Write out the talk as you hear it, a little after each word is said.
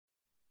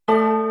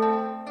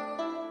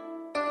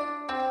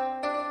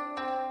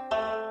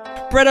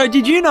Bretto,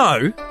 did you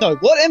know No,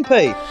 what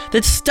MP?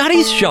 that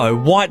studies show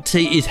white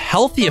tea is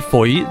healthier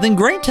for you than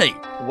green tea?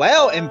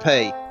 Wow,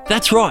 MP.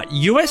 That's right,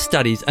 US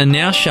studies are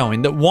now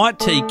showing that white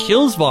tea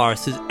kills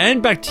viruses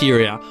and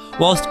bacteria,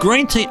 whilst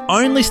green tea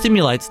only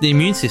stimulates the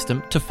immune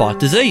system to fight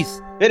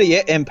disease. Better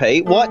yet,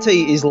 MP, white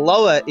tea is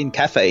lower in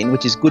caffeine,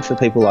 which is good for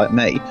people like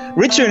me,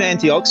 richer in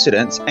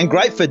antioxidants, and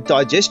great for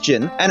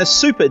digestion, and a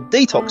super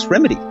detox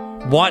remedy.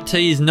 White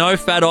tea is no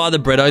fad either,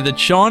 Bretto. The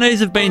Chinese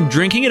have been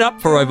drinking it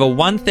up for over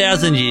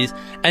 1,000 years,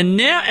 and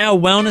now our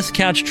Wellness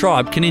Couch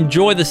tribe can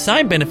enjoy the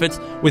same benefits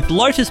with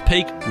Lotus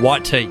Peak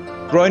White Tea.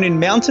 Grown in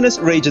mountainous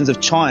regions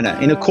of China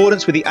in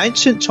accordance with the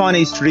ancient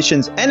Chinese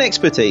traditions and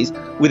expertise,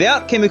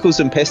 without chemicals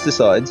and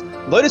pesticides,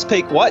 Lotus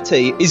Peak White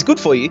Tea is good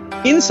for you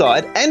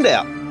inside and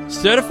out.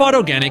 Certified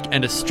organic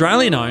and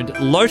Australian-owned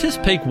Lotus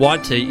Peak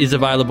White Tea is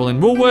available in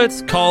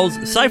Woolworths, Coles,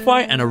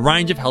 Safeway and a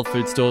range of health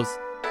food stores.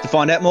 To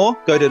find out more,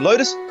 go to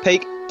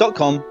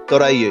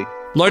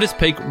lotuspeak.com.au. Lotus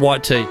Peak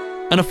White Tea,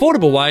 an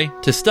affordable way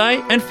to stay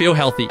and feel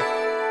healthy.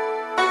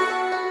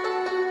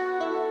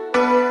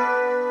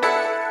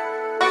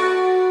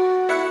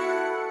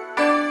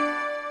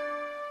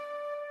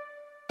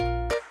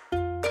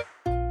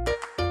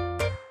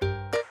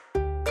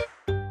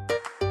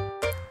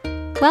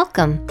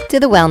 Welcome to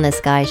the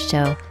Wellness Guys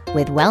Show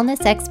with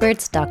wellness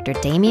experts Dr.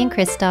 Damian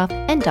Kristof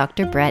and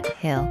Dr. Brett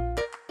Hill.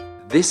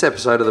 This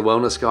episode of The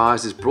Wellness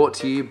Guys is brought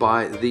to you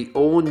by the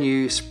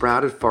all-new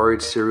Sprouted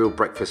Forage cereal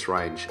breakfast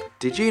range.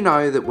 Did you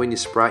know that when you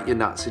sprout your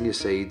nuts and your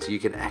seeds, you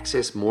can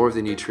access more of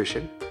the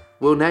nutrition?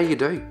 Well, now you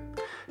do.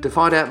 To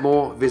find out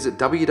more, visit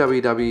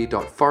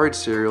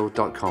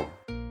www.foragecereal.com.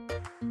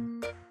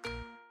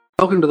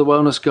 Welcome to The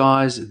Wellness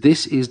Guys.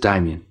 This is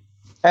Damien.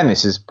 And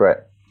this is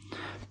Brett.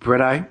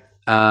 Bretto,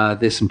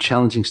 there's some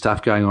challenging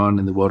stuff going on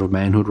in the world of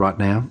manhood right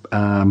now.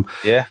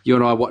 You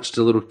and I watched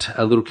a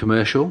little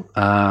commercial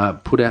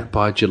put out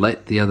by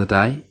Gillette the other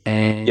day,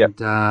 and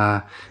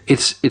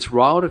it's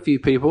riled a few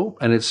people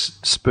and it's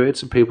spurred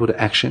some people to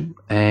action,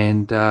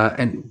 and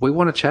we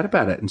want to chat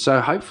about it. And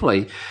so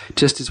hopefully,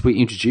 just as we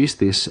introduce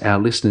this, our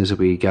listeners will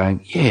be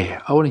going,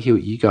 "Yeah, I want to hear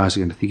what you guys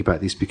are going to think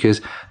about this,"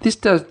 because this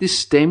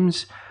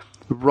stems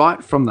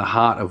right from the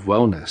heart of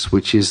wellness,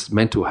 which is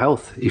mental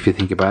health, if you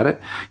think about it.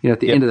 You know, at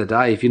the end of the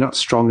day, if you're not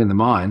strong in the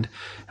mind,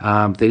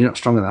 then you're not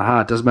strong in the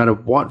heart. Doesn't matter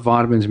what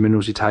vitamins and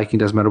minerals you're taking,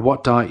 doesn't matter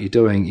what diet you're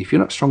doing. If you're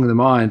not strong in the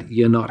mind,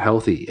 you're not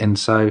healthy. And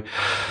so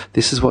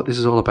this is what this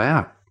is all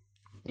about.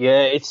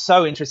 Yeah, it's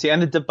so interesting.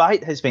 And the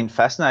debate has been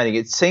fascinating.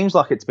 It seems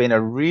like it's been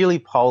a really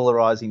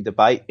polarizing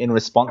debate in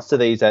response to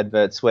these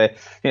adverts where,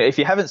 if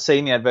you haven't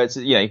seen the adverts,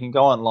 you can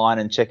go online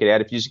and check it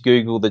out. If you just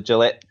Google the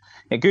Gillette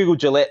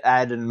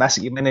ad and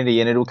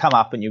masculinity, and it'll come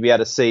up and you'll be able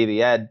to see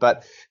the ad.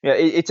 But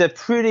it's a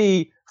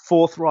pretty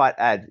forthright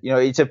ad.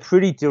 It's a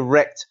pretty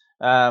direct,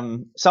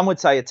 some would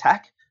say,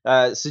 attack,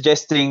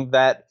 suggesting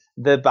that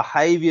the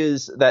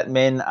behaviours that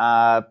men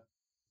are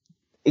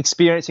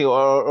experiencing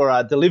or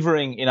are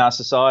delivering in our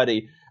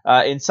society,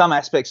 in some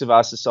aspects of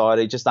our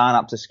society, just aren't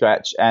up to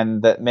scratch,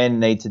 and that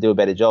men need to do a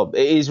better job.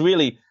 It is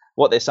really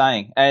what they're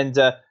saying, and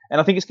I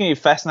think it's going to be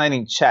a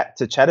fascinating chat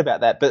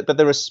about that. But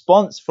the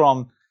response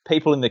from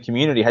people in the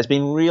community has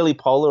been really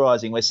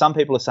polarizing, where some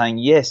people are saying,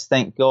 yes,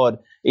 thank God,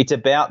 it's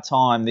about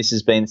time this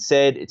has been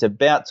said. It's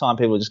about time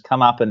people just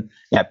come up and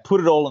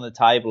put it all on the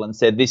table and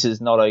said this is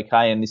not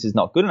okay and this is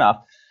not good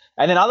enough.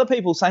 And then other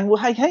people saying,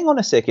 well, hey, hang on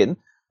a second.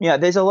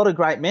 There's a lot of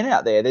great men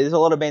out there. There's a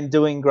lot of men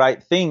doing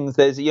great things.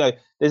 There's a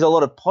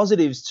lot of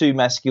positives to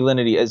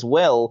masculinity as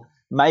well.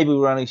 Maybe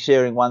we're only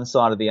sharing one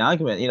side of the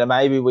argument.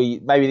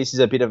 Maybe this is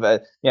a bit of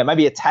a,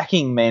 maybe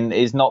attacking men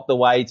is not the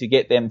way to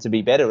get them to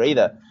be better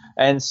either.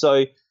 And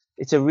so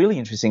it's a really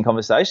interesting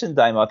conversation,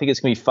 Damo. I think it's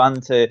going to be fun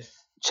to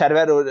chat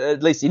about, or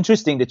at least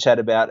interesting to chat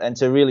about, and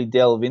to really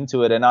delve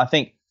into it. And I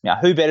think,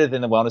 who better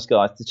than the Wellness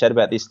Guys to chat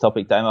about this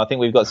topic, Damo? I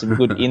think we've got some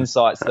good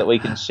insights that we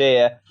can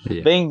share.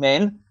 Yeah. Being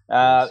men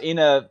in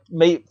a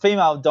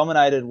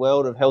female-dominated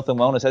world of health and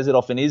wellness, as it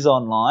often is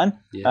online,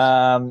 yes.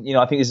 I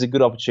think this is a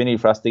good opportunity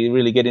for us to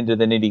really get into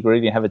the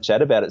nitty-gritty and have a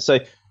chat about it. So,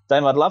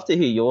 Damo, I'd love to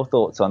hear your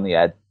thoughts on the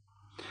ad.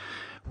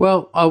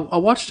 Well, I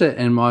watched it,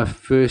 and my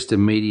first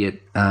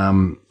immediate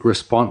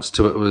response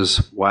to it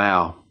was,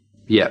 wow,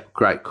 yeah,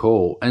 great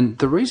call. And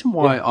the reason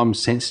why I'm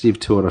sensitive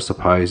to it, I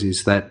suppose,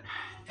 is that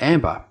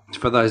Amber,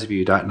 for those of you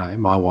who don't know,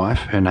 my wife,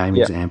 her name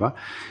is Amber,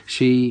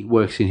 she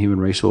works in human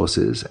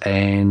resources,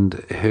 and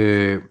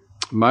her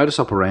modus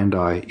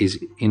operandi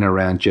is in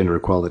around gender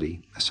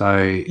equality.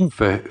 So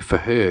for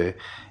her,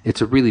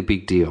 it's a really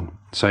big deal.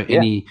 So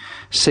any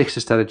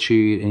sexist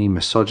attitude, any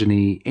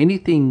misogyny,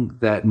 anything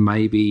that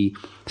maybe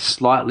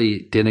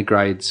slightly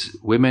denigrates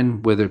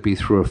women, whether it be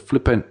through a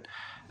flippant,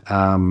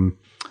 comment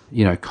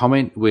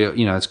where,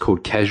 it's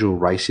called casual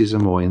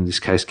racism, or in this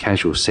case,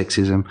 casual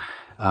sexism,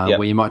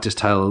 where you might just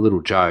tell a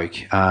little joke,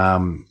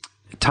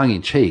 tongue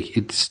in cheek,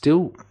 it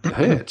still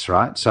hurts,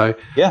 right? So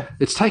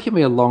it's taken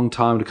me a long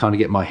time to kind of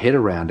get my head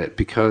around it,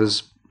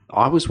 because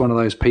I was one of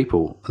those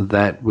people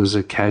that was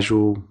a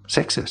casual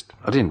sexist.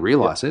 I didn't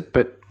realise it,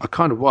 but I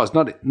kind of was.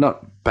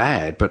 Not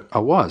bad, but I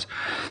was.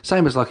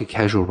 Same as like a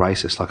casual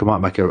racist. Like I might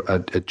make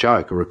a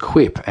joke or a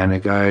quip and I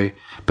go,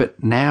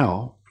 but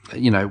now,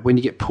 when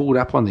you get pulled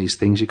up on these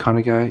things, you kind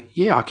of go,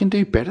 yeah, I can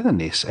do better than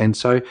this. And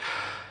so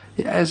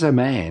as a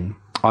man,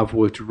 I've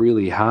worked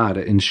really hard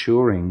at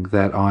ensuring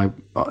that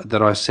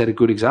I set a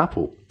good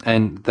example,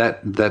 and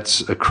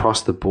that's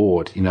across the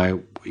board.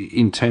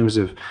 In terms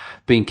of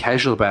being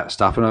casual about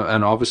stuff,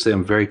 and obviously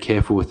I'm very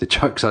careful with the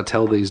jokes I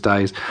tell these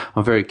days.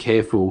 I'm very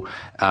careful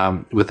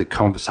with the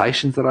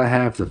conversations that I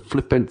have, the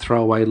flippant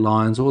throwaway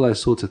lines, all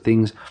those sorts of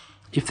things.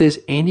 If there's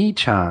any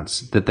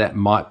chance that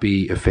might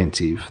be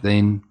offensive,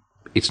 then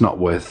it's not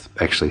worth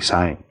actually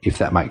saying, if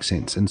that makes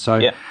sense. And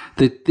so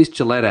this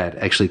Gillette ad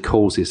actually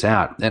calls this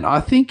out. And I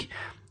think,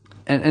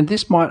 and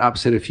this might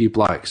upset a few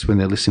blokes when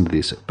they're listening to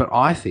this, but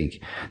I think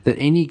that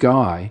any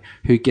guy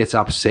who gets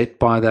upset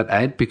by that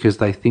ad because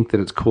they think that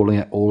it's calling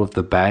out all of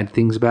the bad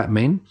things about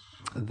men,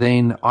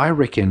 then I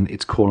reckon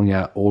it's calling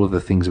out all of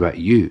the things about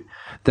you.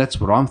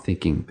 That's what I'm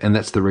thinking, and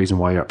that's the reason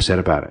why you're upset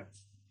about it.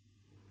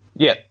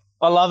 Yeah.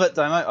 I love it,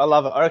 Damo. I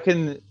love it. I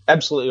reckon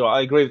absolutely right.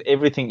 I agree with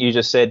everything you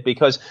just said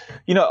because,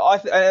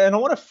 I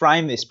want to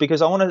frame this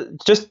because I want to,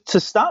 just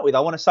to start with, I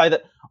want to say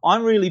that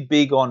I'm really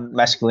big on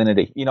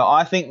masculinity.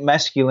 I think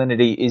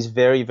masculinity is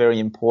very, very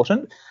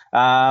important.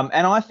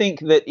 And I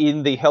think that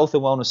in the health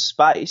and wellness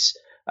space,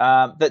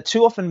 that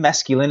too often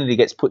masculinity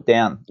gets put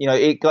down.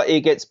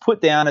 It gets put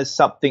down as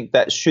something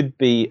that should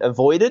be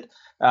avoided,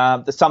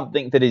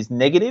 something that is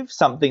negative,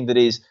 something that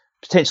is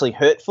potentially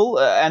hurtful,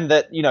 and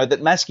that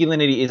that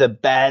masculinity is a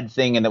bad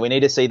thing, and that we need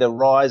to see the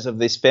rise of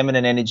this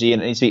feminine energy,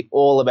 and it needs to be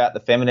all about the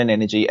feminine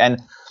energy.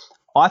 And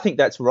I think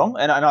that's wrong.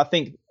 And I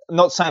think,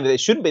 not saying that there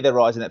shouldn't be the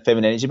rise in that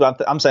feminine energy,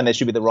 but I'm saying there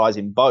should be the rise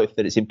in both.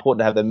 That it's important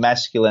to have the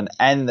masculine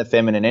and the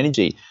feminine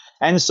energy.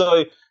 And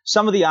so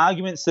some of the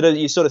arguments that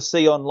you sort of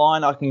see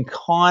online, I can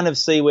kind of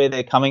see where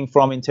they're coming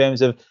from in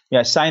terms of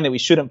saying that we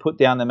shouldn't put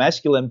down the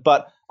masculine,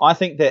 but I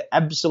think they're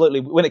absolutely,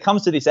 when it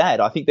comes to this ad,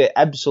 I think they're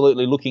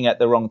absolutely looking at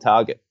the wrong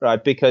target,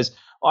 right? Because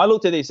I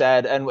looked at this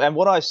ad and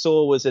what I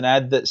saw was an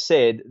ad that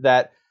said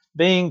that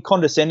being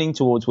condescending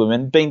towards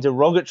women, being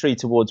derogatory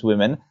towards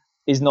women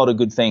is not a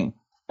good thing.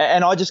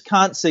 And I just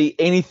can't see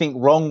anything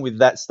wrong with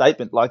that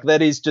statement. Like,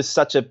 that is just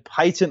such a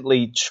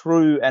patently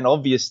true and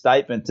obvious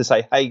statement to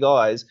say, hey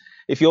guys,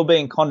 if you're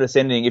being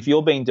condescending, if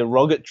you're being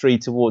derogatory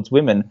towards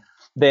women,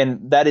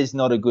 then that is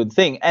not a good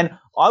thing. And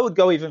I would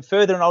go even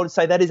further and I would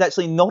say that is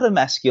actually not a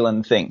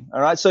masculine thing.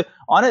 All right. So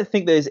I don't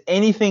think there's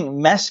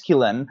anything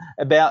masculine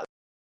about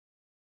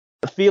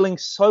feeling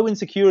so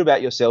insecure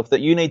about yourself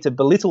that you need to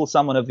belittle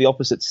someone of the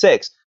opposite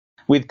sex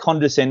with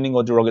condescending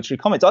or derogatory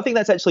comments. I think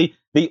that's actually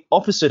the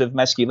opposite of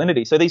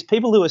masculinity. So these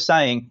people who are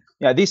saying,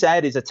 this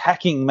ad is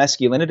attacking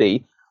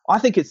masculinity, I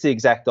think it's the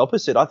exact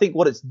opposite. I think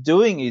what it's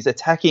doing is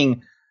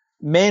attacking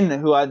men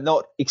who are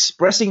not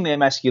expressing their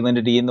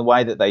masculinity in the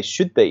way that they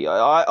should be.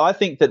 I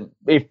think that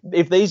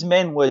if these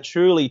men were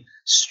truly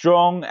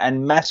strong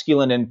and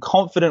masculine and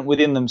confident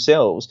within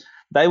themselves,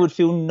 they would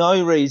feel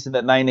no reason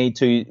that they need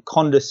to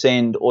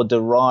condescend or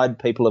deride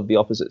people of the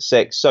opposite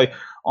sex. So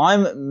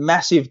I'm a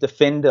massive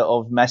defender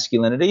of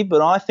masculinity,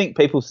 but I think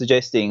people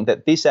suggesting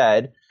that this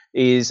ad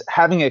is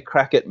having a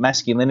crack at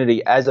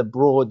masculinity as a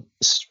broad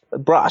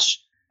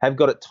brush have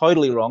got it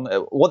totally wrong.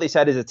 What this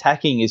ad is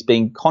attacking is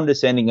being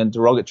condescending and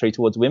derogatory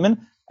towards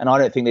women, and I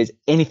don't think there's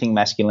anything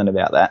masculine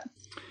about that.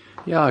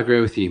 Yeah, I agree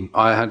with you.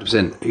 I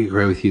 100%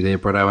 agree with you there,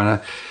 Bretto.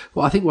 And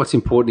I think what's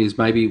important is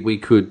maybe we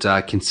could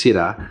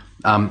consider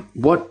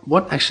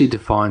what actually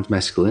defines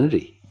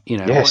masculinity.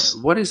 Yes.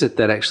 What is it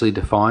that actually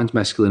defines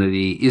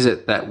masculinity? Is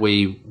it that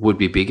we would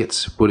be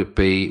bigots?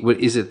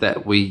 Is it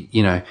that we,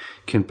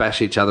 can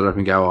bash each other up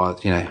and go,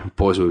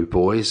 boys will be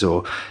boys?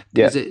 Or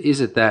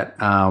is it that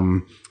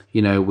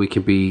we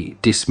can be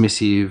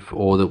dismissive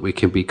or that we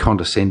can be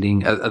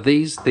condescending? Are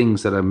these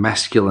things that are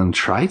masculine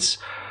traits?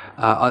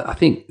 I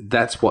think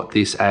that's what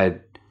this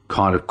ad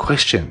kind of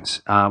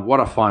questions.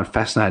 What I find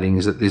fascinating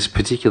is that this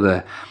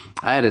particular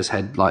ad has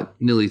had like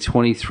nearly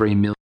 23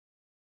 million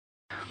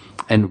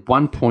and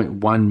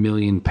 1.1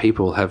 million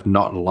people have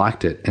not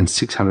liked it, and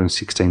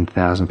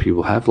 616,000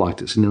 people have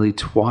liked it. So nearly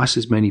twice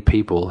as many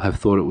people have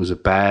thought it was a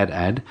bad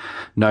ad,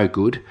 no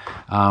good,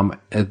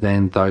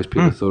 than those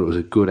people who thought it was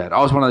a good ad.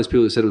 I was one of those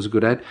people that said it was a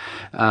good ad,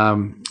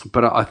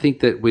 but I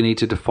think that we need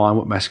to define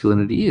what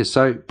masculinity is.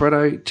 So,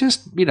 Bretto,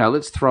 just,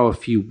 let's throw a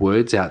few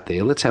words out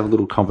there. Let's have a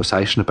little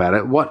conversation about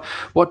it.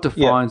 What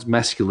defines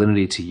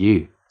masculinity to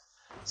you?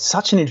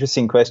 Such an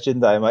interesting question,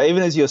 though.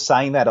 Even as you're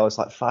saying that, I was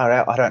like, far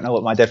out, I don't know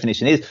what my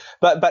definition is.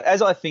 But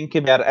as I think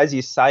about it, as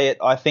you say it,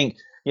 I think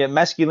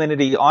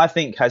masculinity, I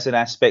think, has an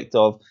aspect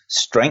of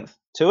strength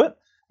to it.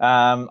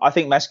 I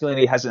think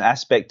masculinity has an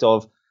aspect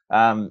of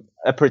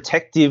a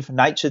protective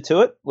nature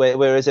to it,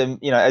 whereas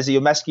as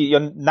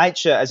your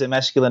nature as a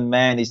masculine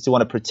man is to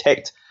want to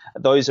protect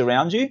those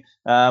around you,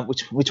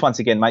 which once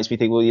again makes me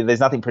think, well,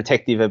 there's nothing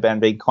protective about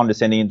being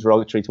condescending and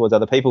derogatory towards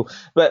other people.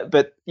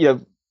 But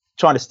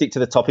trying to stick to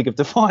the topic of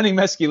defining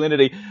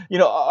masculinity,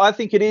 I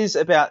think it is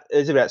about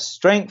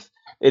strength.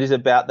 It is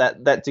about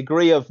that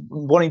degree of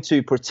wanting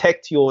to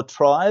protect your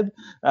tribe.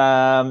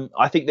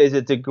 I think there's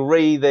a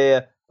degree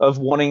there of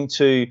wanting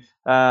to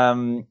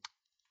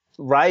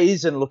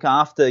raise and look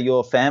after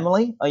your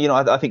family.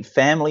 I think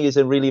family is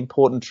a really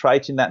important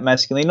trait in that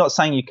masculinity. Not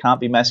saying you can't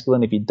be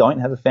masculine if you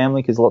don't have a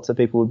family, because lots of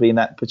people would be in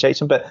that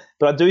position. But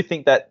I do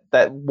think that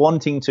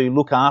wanting to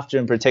look after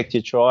and protect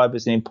your tribe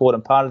is an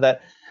important part of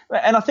that.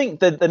 And I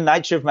think that the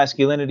nature of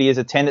masculinity is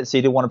a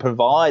tendency to want to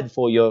provide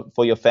for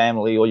your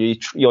family or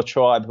your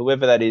tribe,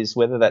 whoever that is,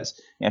 whether that's,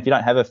 if you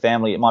don't have a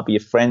family, it might be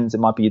your friends,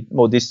 it might be your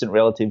more distant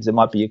relatives, it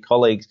might be your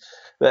colleagues.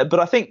 But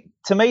I think,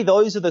 to me,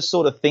 those are the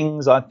sort of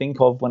things I think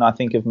of when I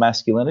think of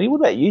masculinity. What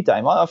about you,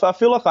 Dame? I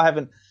feel like I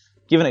haven't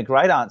given a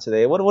great answer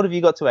there. What have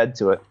you got to add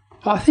to it?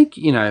 I think,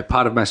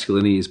 part of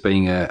masculinity is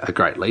being a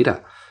great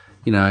leader,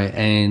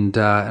 and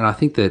I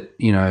think that,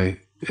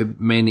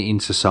 men in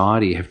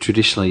society have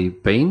traditionally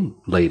been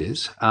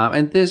leaders.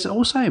 And there's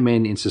also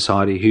men in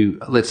society who,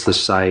 let's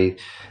just say,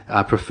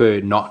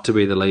 prefer not to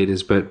be the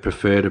leaders, but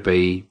prefer to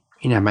be,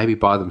 maybe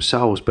by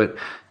themselves. But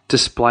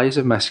displays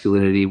of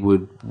masculinity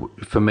would,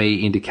 for me,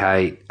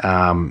 indicate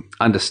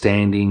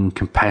understanding,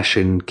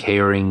 compassion,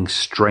 caring,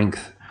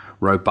 strength,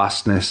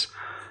 robustness,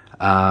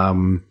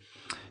 probably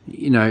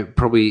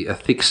a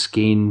thick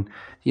skin,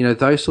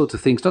 those sorts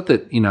of things. Not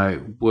that,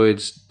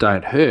 words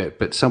don't hurt,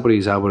 but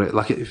somebody's able to,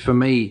 like, for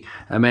me,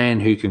 a man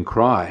who can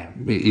cry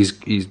is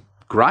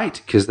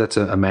great, because that's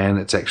a man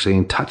that's actually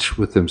in touch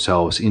with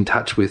themselves, in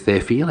touch with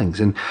their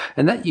feelings. And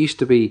that used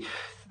to be,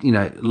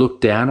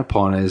 looked down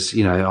upon as,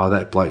 oh,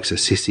 that bloke's a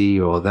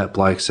sissy, or that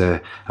bloke's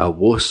a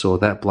wuss, or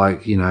that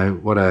bloke,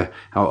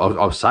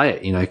 I'll say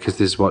it, because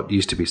this is what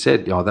used to be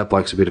said, oh, that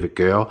bloke's a bit of a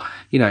girl,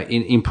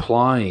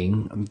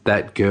 implying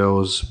that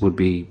girls would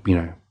be,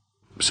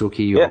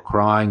 sulky or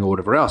crying or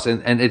whatever else.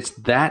 And it's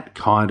that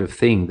kind of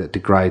thing that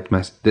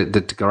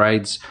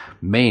degrades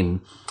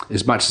men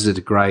as much as it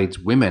degrades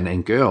women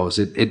and girls.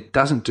 It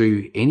doesn't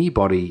do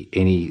anybody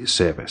any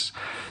service.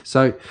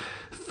 So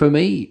for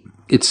me,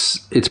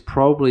 it's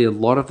probably a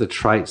lot of the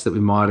traits that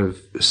we might have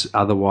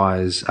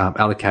otherwise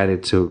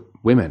allocated to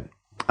women,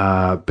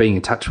 being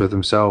in touch with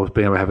themselves,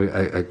 being able to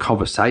have a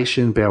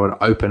conversation, being able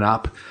to open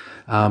up.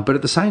 But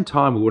at the same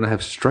time, we want to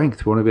have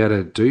strength. We want to be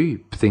able to do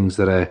things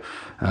that are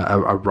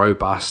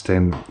robust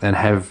and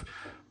have,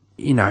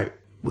 when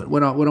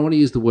I want to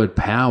use the word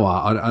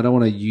power, I don't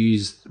want to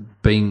use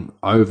being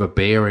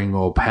overbearing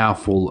or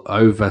powerful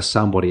over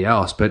somebody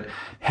else, but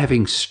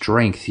having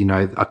strength,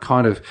 a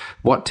kind of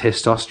what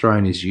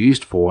testosterone is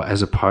used for,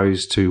 as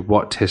opposed to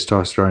what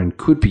testosterone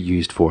could be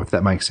used for, if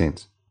that makes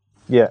sense.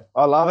 Yeah,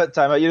 I love it,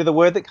 Damo. The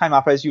word that came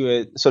up as you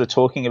were sort of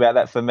talking about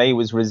that for me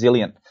was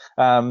resilient.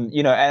 I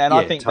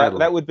think totally.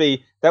 that would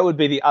be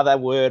the other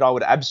word I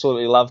would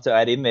absolutely love to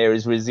add in there,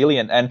 is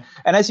resilient. And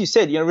as you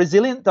said,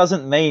 resilient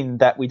doesn't mean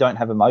that we don't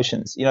have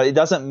emotions. It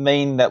doesn't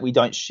mean that we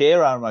don't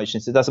share our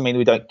emotions. It doesn't mean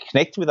we don't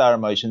connect with our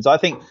emotions. I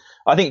think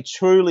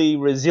truly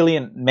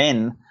resilient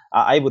men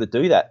are able to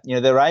do that.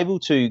 They're able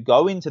to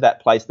go into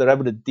that place. They're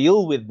able to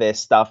deal with their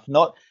stuff,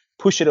 not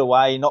push it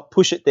away, not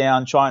push it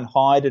down, try and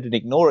hide it and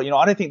ignore it.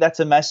 I don't think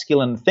that's a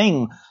masculine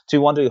thing, to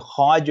want to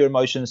hide your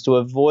emotions, to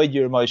avoid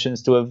your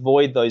emotions, to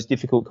avoid those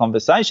difficult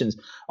conversations.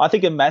 I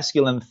think a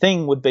masculine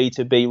thing would be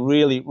to be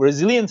really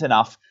resilient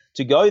enough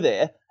to go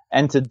there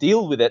and to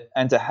deal with it,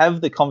 and to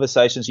have the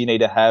conversations you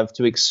need to have,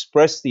 to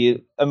express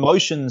the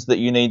emotions that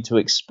you need to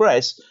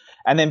express,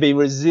 and then be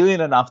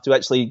resilient enough to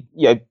actually,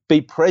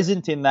 be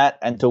present in that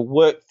and to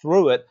work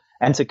through it,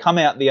 and to come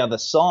out the other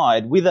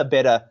side with a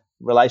better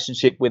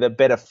relationship, with a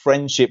better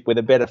friendship, with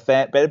a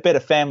better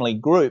family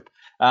group,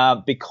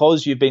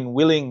 because you've been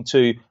willing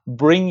to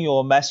bring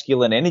your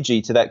masculine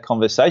energy to that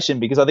conversation.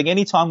 Because I think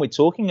anytime we're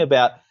talking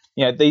about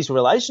these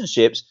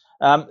relationships,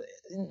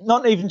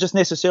 not even just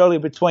necessarily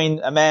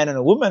between a man and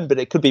a woman, but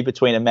it could be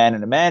between a man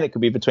and a man, it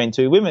could be between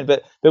two women,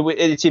 but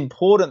it's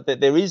important that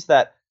there is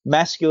that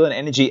masculine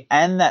energy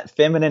and that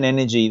feminine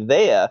energy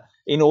there,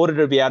 in order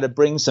to be able to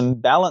bring some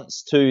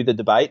balance to the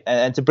debate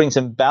and to bring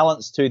some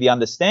balance to the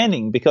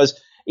understanding. Because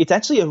it's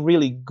actually a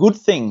really good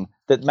thing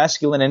that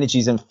masculine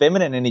energies and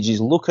feminine energies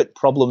look at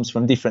problems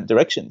from different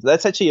directions.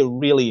 That's actually a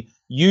really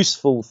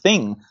useful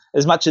thing,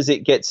 as much as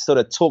it gets sort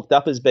of talked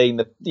up as being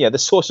the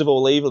source of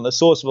all evil and the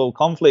source of all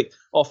conflict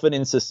often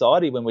in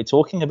society when we're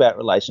talking about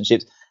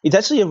relationships. It's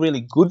actually a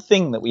really good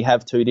thing that we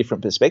have two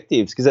different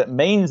perspectives, because it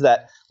means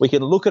that we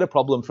can look at a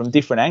problem from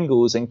different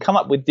angles and come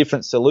up with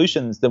different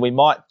solutions than we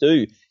might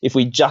do if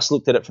we just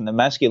looked at it from the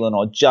masculine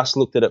or just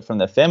looked at it from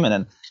the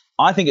feminine.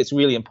 I think it's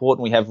really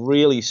important we have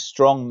really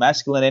strong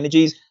masculine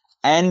energies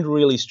and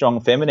really strong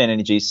feminine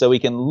energies, so we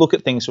can look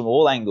at things from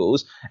all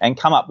angles and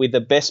come up with the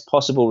best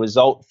possible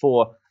result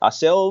for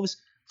ourselves,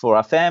 for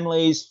our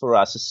families, for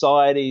our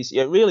societies,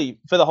 really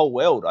for the whole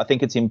world. I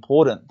think it's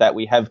important that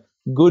we have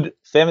good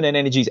feminine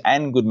energies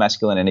and good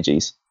masculine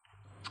energies.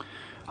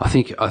 I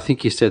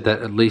think you said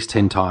that at least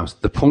 10 times.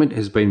 The point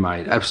has been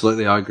made.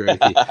 Absolutely, I agree with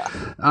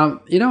you.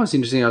 You know what's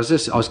interesting? I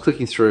was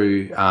clicking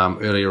through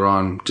earlier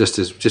on just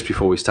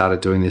before we started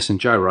doing this, and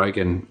Joe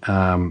Rogan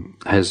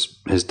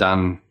has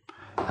done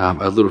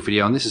a little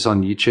video, and this is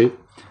on YouTube.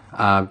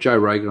 Joe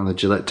Rogan on the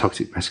Gillette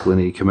Toxic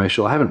Masculinity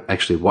commercial. I haven't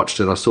actually watched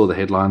it. I saw the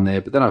headline there,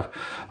 but then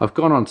I've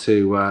gone on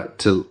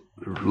to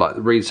like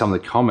read some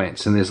of the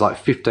comments, and there's like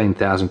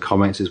 15,000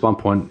 comments. There's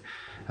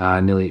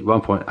nearly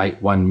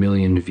 1.81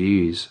 million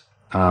views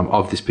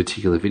of this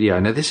particular video.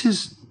 Now, this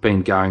has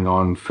been going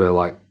on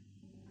for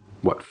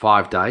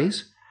 5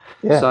 days?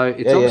 Yeah. So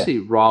it's obviously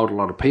riled a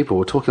lot of people.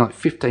 We're talking like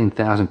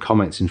 15,000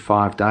 comments in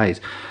 5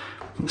 days.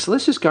 So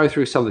let's just go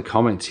through some of the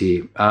comments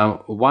here.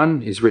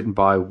 One is written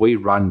by We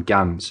Run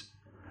Guns,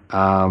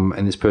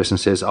 and this person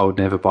says, I would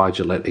never buy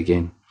Gillette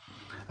again.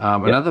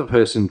 Another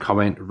person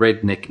comment,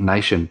 Redneck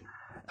Nation.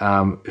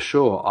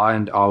 Sure,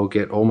 I'll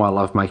get all my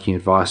lovemaking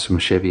advice from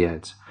Chevy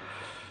ads.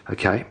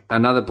 Okay.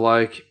 Another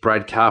bloke,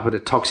 Brad Carpenter,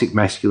 toxic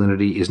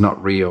masculinity is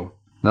not real.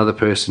 Another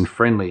person,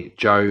 Friendly,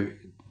 Joe,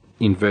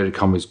 inverted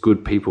commas,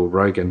 good people,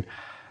 Rogan.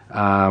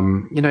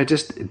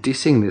 Just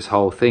dissing this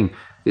whole thing.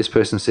 This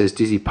person says,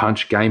 Dizzy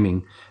Punch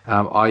Gaming,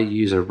 I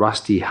use a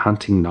rusty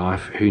hunting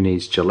knife. Who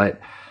needs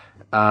Gillette?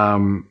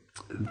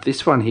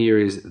 This one here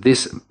is,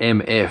 this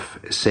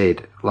MF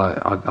said, I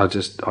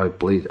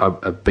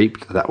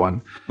beeped that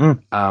one.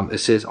 It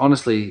says,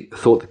 honestly,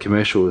 thought the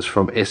commercial was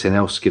from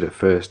SNL skit at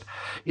first.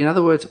 In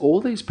other words,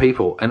 all these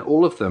people, and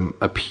all of them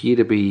appear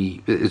to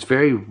be, it's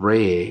very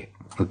rare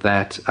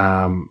that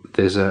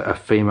there's a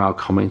female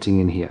commenting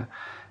in here,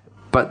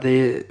 but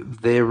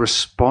their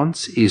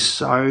response is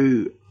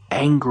so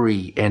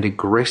angry and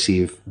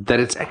aggressive that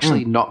it's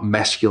actually not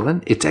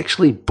masculine. It's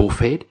actually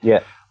buffhead.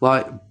 Yeah.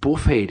 Like,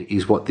 buffhead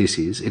is what this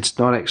is. It's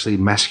not actually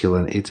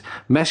masculine. It's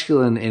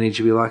masculine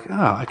energy. Be like,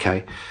 oh,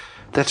 okay,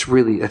 that's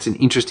an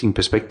interesting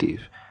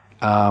perspective.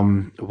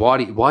 Why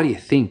do you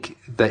think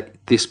that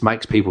this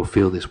makes people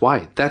feel this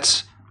way?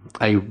 That's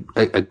a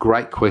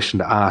great question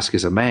to ask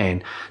as a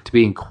man, to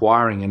be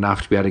inquiring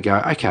enough to be able to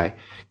go, okay,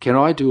 can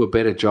I do a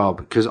better job?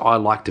 Because I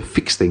like to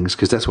fix things,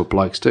 because that's what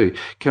blokes do.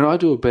 Can I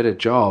do a better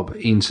job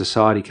in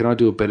society? Can I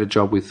do a better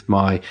job with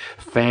my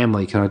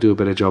family? Can I do a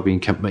better job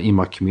in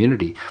my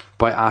community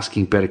by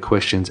asking better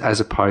questions, as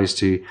opposed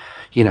to,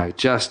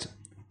 just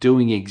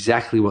doing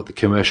exactly what the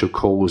commercial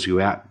calls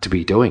you out to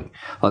be doing?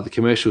 Like, the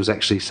commercial is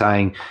actually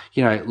saying,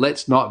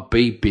 let's not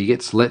be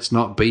bigots, let's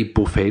not be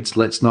buffheads,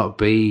 let's not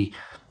be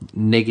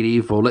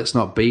negative, or let's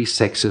not be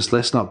sexist,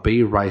 let's not be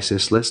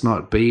racist, let's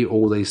not be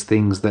all these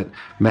things that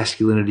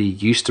masculinity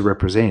used to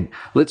represent.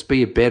 Let's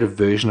be a better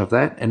version of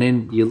that. And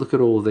then you look at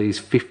all these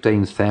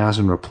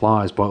 15,000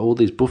 replies by all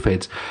these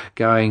buffheads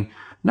going,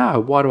 no,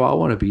 why do I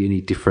want to be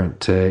any different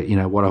to,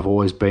 what I've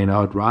always been?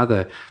 I'd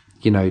rather,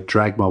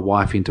 drag my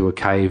wife into a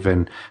cave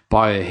and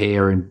buy her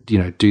hair and,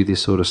 do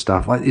this sort of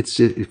stuff. Like,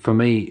 for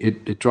me,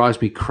 it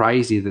drives me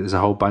crazy that there's a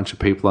whole bunch of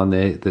people on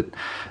there that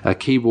are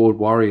keyboard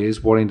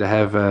warriors wanting to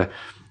have a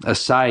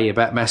say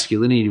about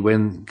masculinity,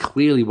 when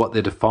clearly what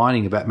they're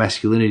defining about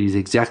masculinity is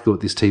exactly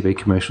what this TV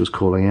commercial is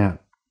calling out.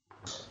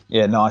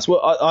 Yeah, nice. Well,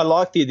 I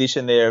like the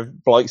addition there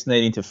of blokes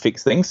needing to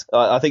fix things.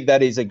 I think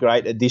that is a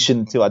great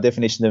addition to our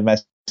definition of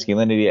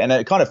masculinity, and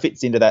it kind of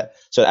fits into that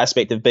sort of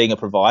aspect of being a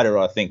provider,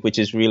 I think, which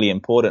is really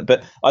important.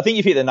 But I think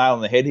you've hit the nail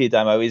on the head here,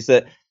 Damo, is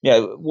that,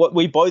 what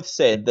we both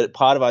said, that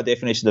part of our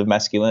definition of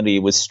masculinity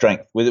was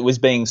strength, it was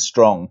being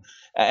strong.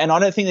 And I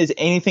don't think there's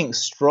anything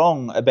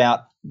strong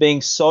about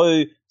being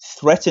so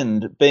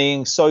threatened,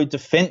 being so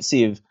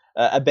defensive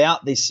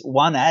about this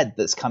one ad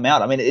that's come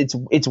out. I mean,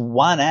 it's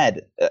one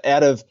ad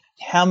out of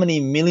how many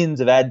millions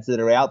of ads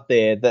that are out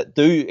there that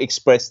do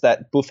express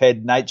that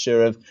buffhead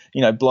nature of,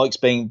 blokes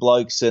being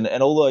blokes and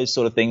all those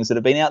sort of things that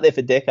have been out there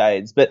for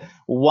decades. But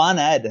one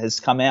ad has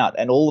come out,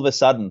 and all of a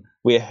sudden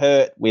we're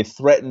hurt, we're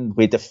threatened,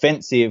 we're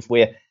defensive,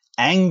 we're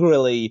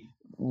angrily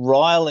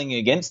riling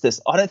against us.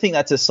 I don't think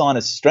that's a sign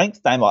of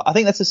strength, Damo. I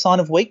think that's a sign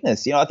of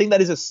weakness. I think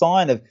that is a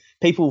sign of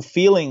people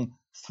feeling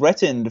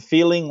threatened,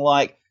 feeling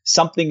like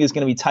something is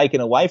going to be taken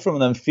away from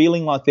them,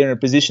 feeling like they're in a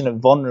position of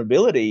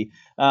vulnerability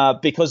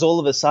because all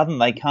of a sudden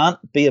they can't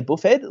be a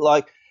buffhead.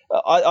 Like,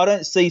 I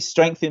don't see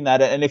strength in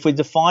that. And if we're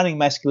defining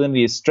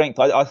masculinity as strength,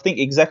 I think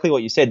exactly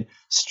what you said.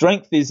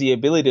 Strength is the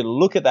ability to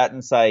look at that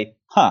and say,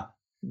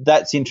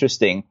 that's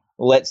interesting.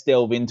 Let's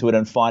delve into it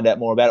and find out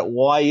more about it.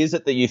 Why is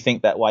it that you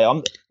think that way?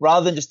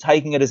 Rather than just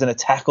taking it as an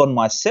attack on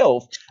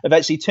myself, of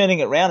actually turning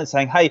it around and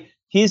saying, hey,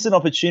 here's an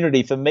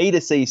opportunity for me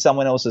to see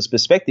someone else's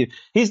perspective.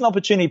 Here's an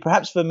opportunity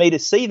perhaps for me to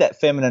see that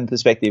feminine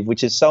perspective,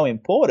 which is so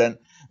important.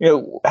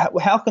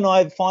 How can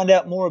I find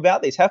out more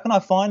about this? How can I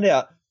find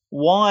out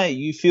why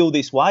you feel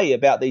this way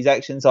about these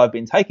actions I've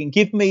been taking?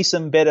 Give me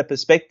some better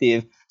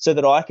perspective so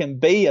that I can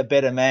be a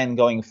better man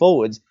going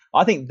forwards.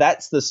 I think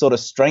that's the sort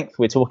of strength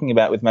we're talking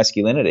about with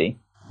masculinity.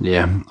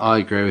 Yeah, I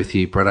agree with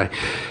you, Bretto.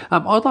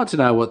 I'd like to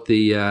know what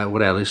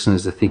what our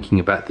listeners are thinking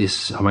about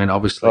this. I mean,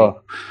 obviously,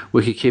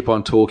 we could keep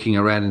on talking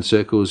around in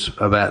circles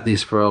about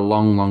this for a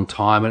long, long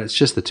time, and it's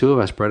just the two of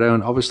us, Bretto,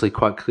 and obviously,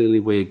 quite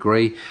clearly, we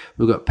agree.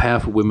 We've got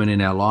powerful women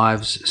in our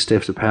lives.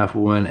 Steph's a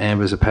powerful woman,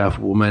 Amber's a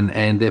powerful woman,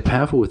 and they're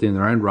powerful within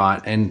their own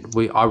right, and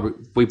we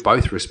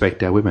both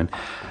respect our women,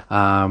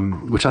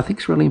 which I think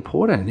is really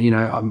important. You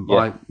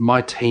know,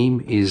 my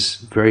team is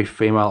very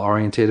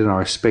female-oriented, and I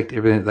respect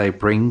everything that they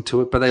bring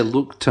to it, but they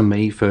look to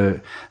me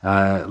for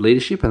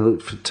leadership and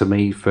look to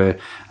me for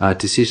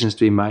decisions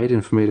to be made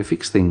and for me to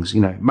fix things.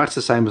 You know, much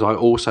the same as I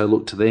also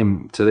look to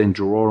them to then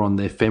draw on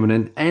their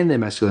feminine and their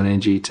masculine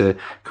energy to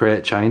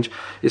create change.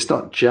 It's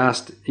not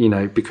just, you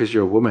know, because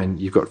you're a woman,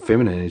 you've got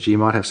feminine energy. You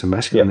might have some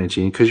masculine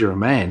energy, and because you're a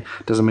man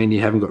doesn't mean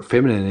you haven't got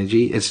feminine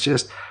energy. It's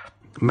just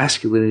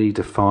masculinity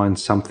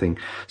defines something.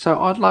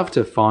 So I'd love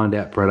to find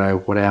out,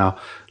 Bretto, what our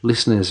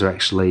listeners are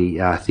actually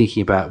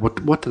thinking about.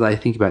 What do they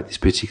think about this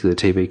particular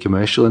TV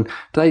commercial, and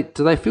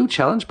do they feel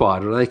challenged by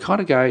it, or do they kind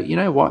of go, you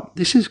know what,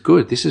 this is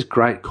good, this is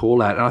great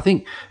call out? And I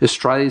think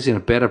Australia's in a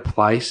better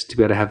place to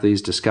be able to have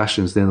these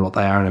discussions than what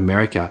they are in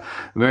America.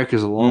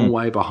 America's a long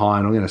way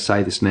behind. I'm going to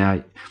say this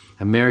now.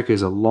 America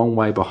is a long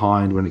way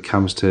behind when it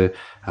comes to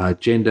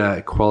gender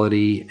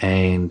equality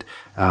and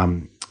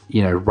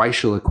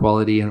racial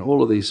equality and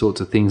all of these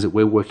sorts of things that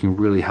we're working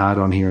really hard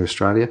on here in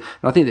Australia. And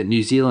I think that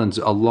New Zealand's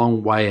a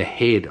long way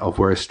ahead of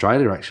where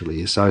Australia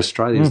actually is. So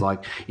Australia's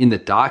like in the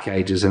dark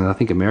ages, and I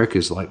think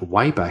America's like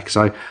way back.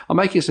 So I'm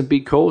making some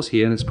big calls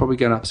here, and it's probably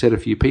going to upset a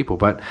few people,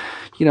 but,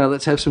 you know,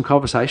 let's have some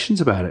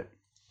conversations about it.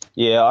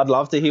 Yeah, I'd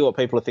love to hear what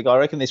people think. I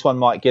reckon this one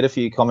might get a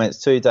few comments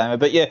too, Damo.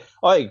 But yeah,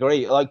 I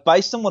agree. Like,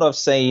 based on what I've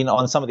seen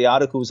on some of the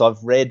articles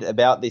I've read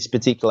about this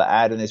particular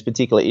ad and this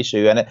particular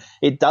issue, and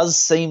it does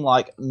seem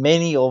like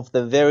many of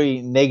the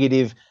very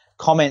negative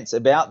comments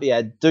about the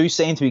ad do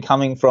seem to be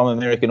coming from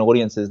American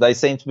audiences. They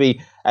seem to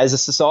be, as a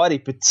society,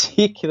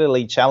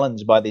 particularly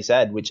challenged by this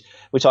ad, which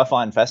I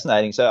find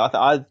fascinating. So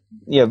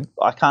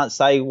I can't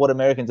say what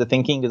Americans are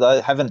thinking because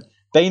I haven't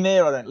been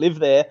there. I don't live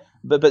there.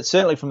 But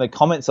certainly from the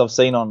comments I've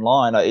seen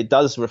online, it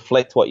does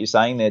reflect what you're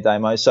saying there,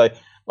 Damo. So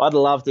I'd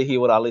love to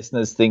hear what our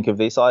listeners think of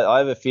this. I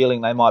have a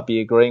feeling they might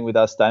be agreeing with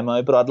us,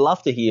 Damo, but I'd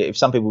love to hear if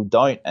some people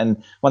don't.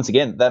 And once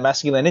again, that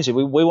masculine energy,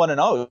 we want to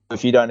know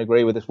if you don't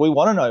agree with us. We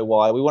want to know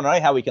why. We want to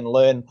know how we can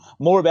learn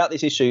more about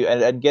this issue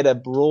and get a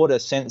broader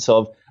sense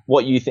of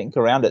what you think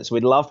around it. So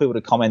we'd love people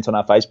to comment on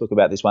our Facebook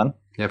about this one.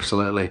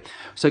 Absolutely.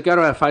 So go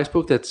to our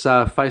Facebook. That's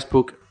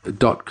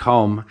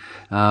facebook.com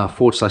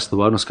 /The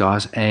Wellness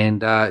Guys,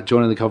 and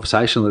join in the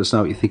conversation. Let us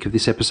know what you think of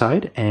this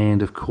episode.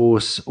 And of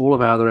course, all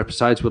of our other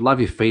episodes. We'd love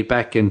your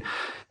feedback, and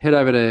head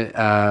over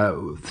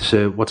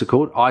to what's it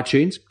called?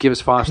 iTunes. Give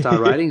us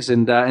 5-star ratings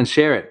and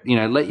share it. You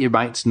know, let your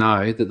mates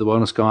know that the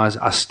Wellness Guys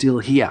are still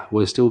here.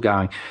 We're still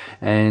going,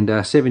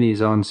 and 7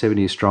 years on, 7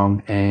 years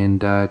strong.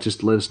 And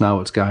just let us know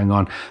what's going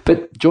on.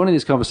 But join in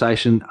this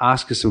conversation.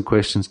 Ask us some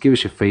questions. Give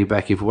us your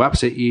feedback. If we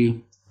upset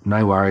you,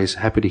 no worries.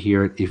 Happy to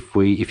hear it. If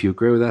you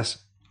agree with us,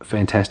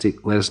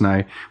 fantastic. Let us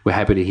know. We're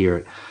happy to hear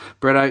it.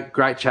 Bretto,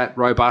 great chat,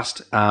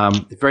 robust,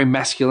 very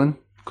masculine.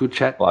 Good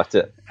chat. Liked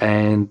it.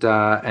 And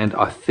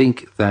I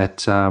think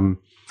that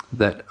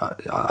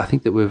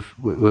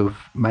we've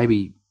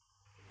maybe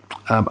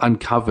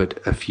uncovered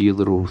a few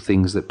little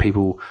things that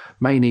people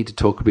may need to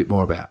talk a bit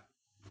more about.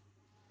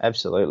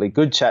 Absolutely.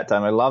 Good chat,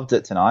 Damo. Loved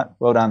it tonight.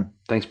 Well done.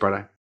 Thanks,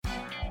 Bretto.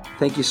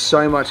 Thank you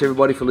so much,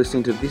 everybody, for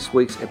listening to this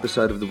week's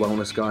episode of the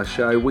Wellness Guys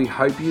Show. We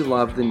hope you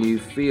love the new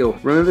feel.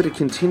 Remember to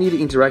continue to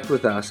interact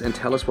with us and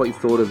tell us what you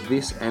thought of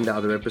this and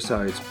other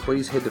episodes.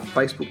 Please head to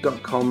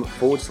facebook.com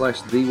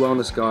 /The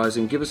Wellness Guys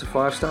and give us a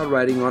 5-star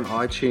rating on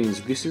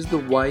iTunes. This is the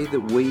way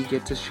that we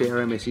get to share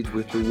our message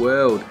with the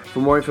world. For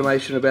more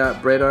information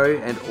about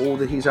Bretto and all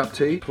that he's up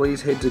to,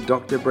 please head to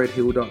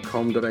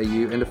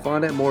drbretthill.com.au, and to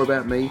find out more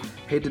about me,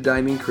 head to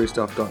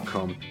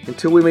DamienChristoff.com.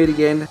 Until we meet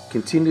again,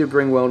 continue to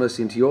bring wellness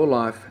into your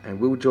life, and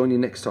we'll join you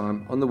next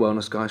time on The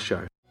Wellness Guys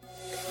Show.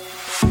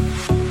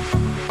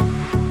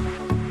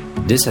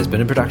 This has been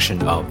a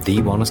production of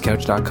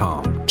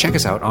TheWellnessCouch.com. Check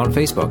us out on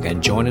Facebook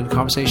and join in the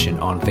conversation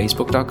on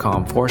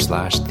Facebook.com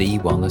 /The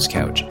Wellness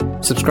Couch.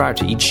 Subscribe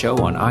to each show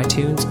on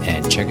iTunes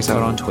and check us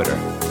out on Twitter.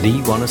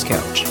 The Wellness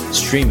Couch,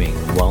 streaming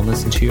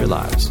wellness into your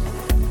lives.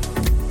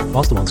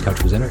 Whilst the Wellness Couch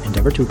presenter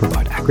endeavor to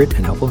provide accurate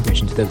and helpful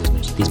information to their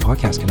listeners, these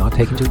podcasts cannot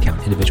take into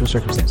account individual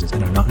circumstances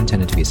and are not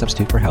intended to be a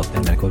substitute for health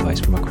and medical advice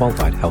from a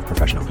qualified health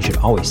professional. You should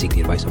always seek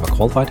the advice of a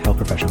qualified health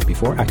professional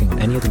before acting on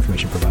any of the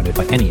information provided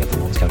by any of the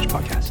Wellness Couch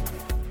podcasts.